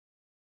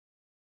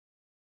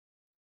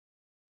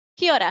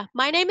Kia ora,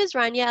 my name is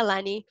Rania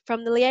Alani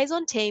from the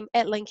Liaison team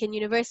at Lincoln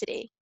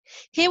University.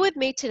 Here with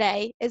me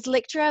today is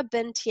lecturer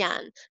Bin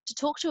Tian to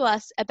talk to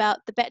us about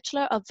the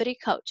Bachelor of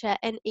Viticulture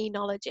and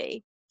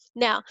Oenology.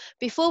 Now,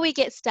 before we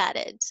get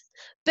started,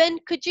 Bin,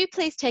 could you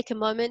please take a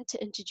moment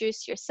to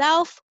introduce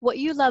yourself, what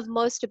you love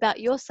most about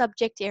your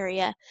subject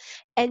area,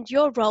 and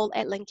your role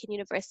at Lincoln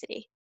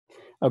University?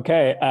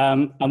 Okay,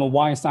 I'm a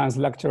wine science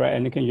lecturer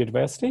at Lincoln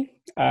University.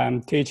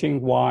 I'm teaching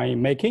wine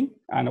making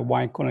and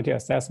wine quality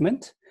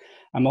assessment.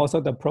 I'm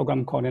also the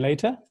program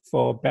coordinator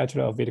for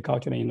Bachelor of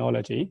Viticulture and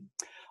Oenology.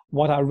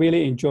 What I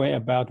really enjoy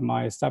about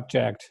my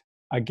subject,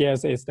 I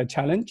guess, is the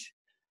challenge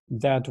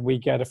that we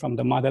get from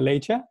the mother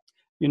nature.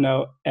 You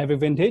know, every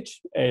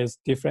vintage is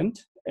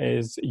different,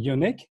 is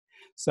unique.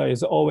 So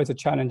it's always a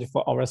challenge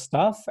for our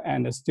staff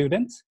and the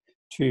students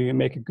to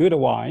make a good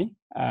wine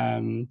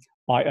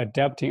by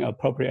adapting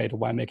appropriate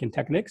winemaking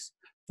techniques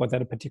for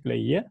that particular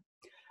year.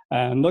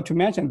 Not to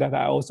mention that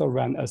I also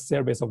run a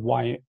series of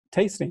wine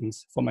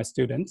tastings for my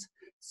students.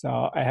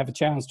 So I have a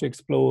chance to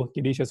explore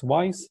delicious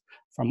wines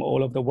from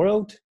all over the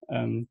world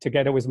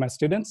together with my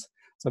students.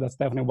 So that's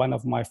definitely one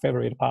of my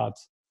favorite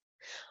parts.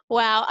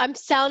 Wow, I'm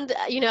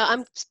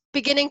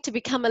beginning to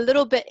become a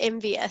little bit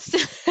envious.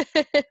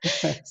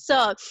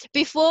 So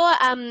before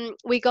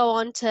we go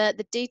on to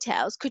the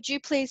details, could you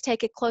please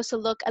take a closer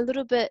look a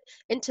little bit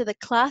into the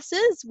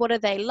classes? What are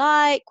they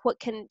like? What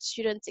can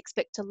students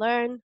expect to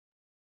learn?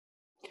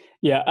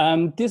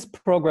 Yeah, this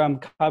program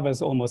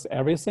covers almost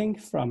everything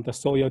from the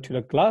soil to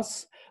the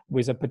glass,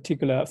 with a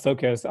particular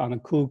focus on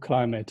cool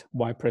climate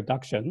wine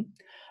production.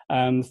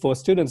 For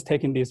students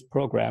taking this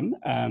program,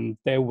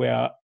 they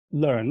will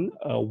learn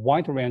a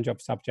wide range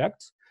of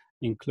subjects,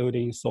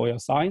 including soil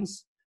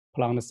science,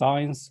 plant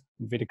science,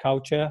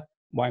 viticulture,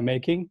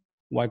 winemaking,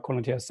 wine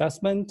quality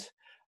assessment,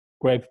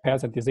 grape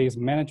pest and disease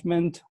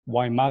management,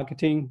 wine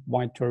marketing,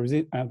 wine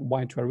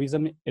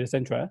tourism,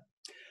 etc.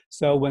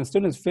 So when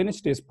students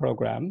finish this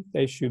program,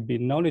 they should be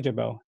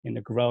knowledgeable in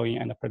the growing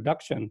and the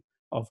production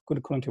of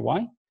good quality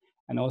wine,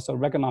 and also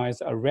recognize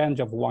a range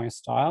of wine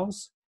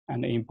styles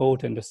and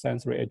important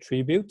sensory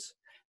attributes.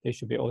 They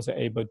should be also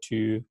able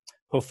to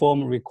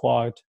perform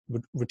required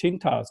routine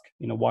tasks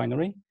in a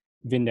winery,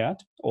 vineyard,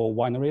 or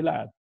winery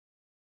lab.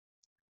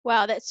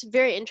 Wow, that's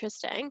very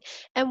interesting.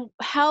 And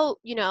how,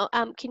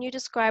 can you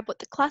describe what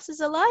the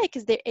classes are like?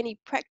 Is there any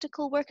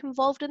practical work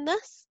involved in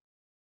this?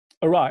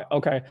 All right,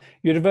 okay.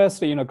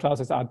 University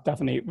classes are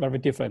definitely very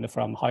different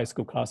from high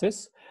school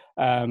classes.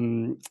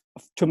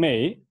 To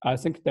me, I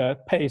think the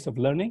pace of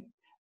learning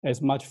is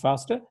much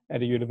faster at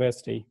the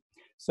university.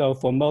 So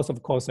for most of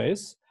the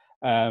courses,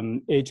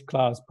 each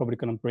class probably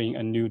going to bring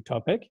a new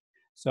topic.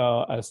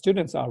 So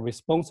students are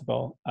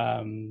responsible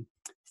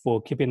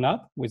for keeping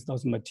up with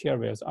those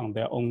materials on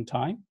their own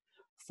time.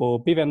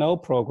 For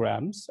BVNO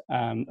programs,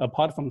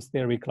 apart from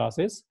theory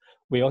classes,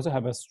 we also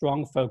have a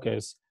strong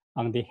focus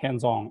on the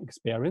hands-on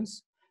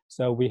experience.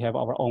 So we have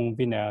our own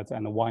vineyards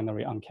and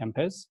winery on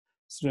campus.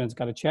 Students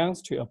got a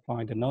chance to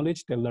apply the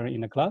knowledge they learn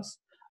in the class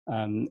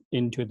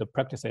into the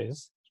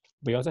practices.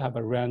 We also have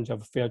a range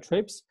of field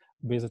trips,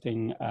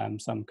 visiting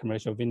some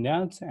commercial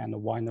vineyards and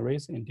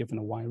wineries in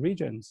different wine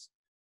regions.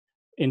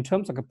 In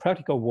terms of the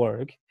practical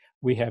work,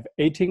 we have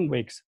 18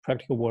 weeks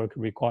practical work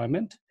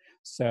requirement.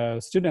 So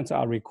students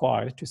are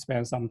required to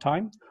spend some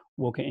time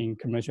working in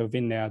commercial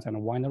vineyards and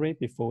winery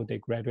before they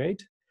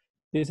graduate.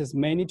 This is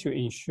mainly to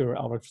ensure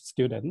our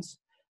students,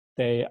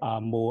 they are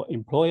more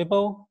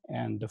employable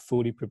and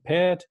fully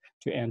prepared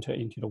to enter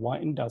into the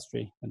wine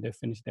industry when they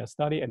finish their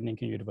study at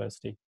Lincoln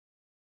University.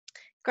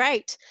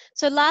 Great.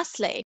 So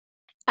lastly,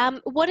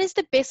 what is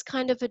the best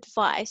kind of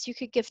advice you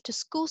could give to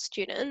school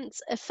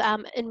students if,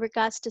 in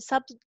regards to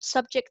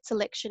subject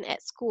selection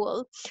at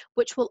school,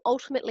 which will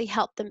ultimately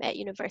help them at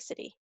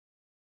university?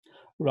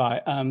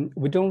 Right.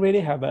 We don't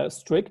really have a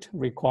strict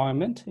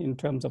requirement in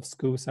terms of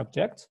school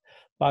subjects,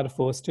 but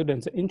for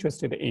students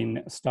interested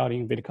in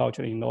studying viticulture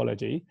and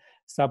oenology,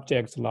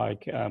 subjects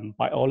like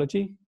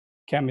biology,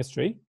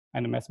 chemistry,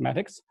 and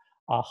mathematics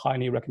are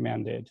highly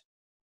recommended.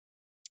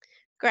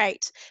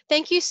 Great.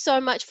 Thank you so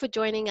much for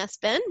joining us,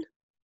 Ben.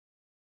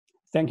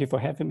 Thank you for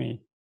having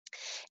me.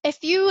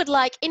 If you would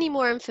like any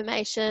more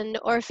information,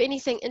 or if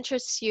anything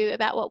interests you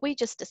about what we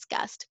just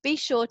discussed, be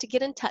sure to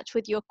get in touch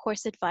with your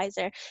course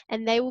advisor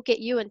and they will get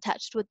you in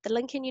touch with the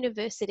Lincoln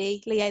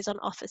University Liaison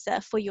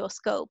Officer for your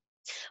school.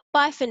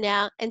 Bye for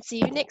now and see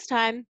you next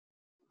time.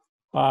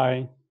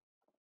 Bye.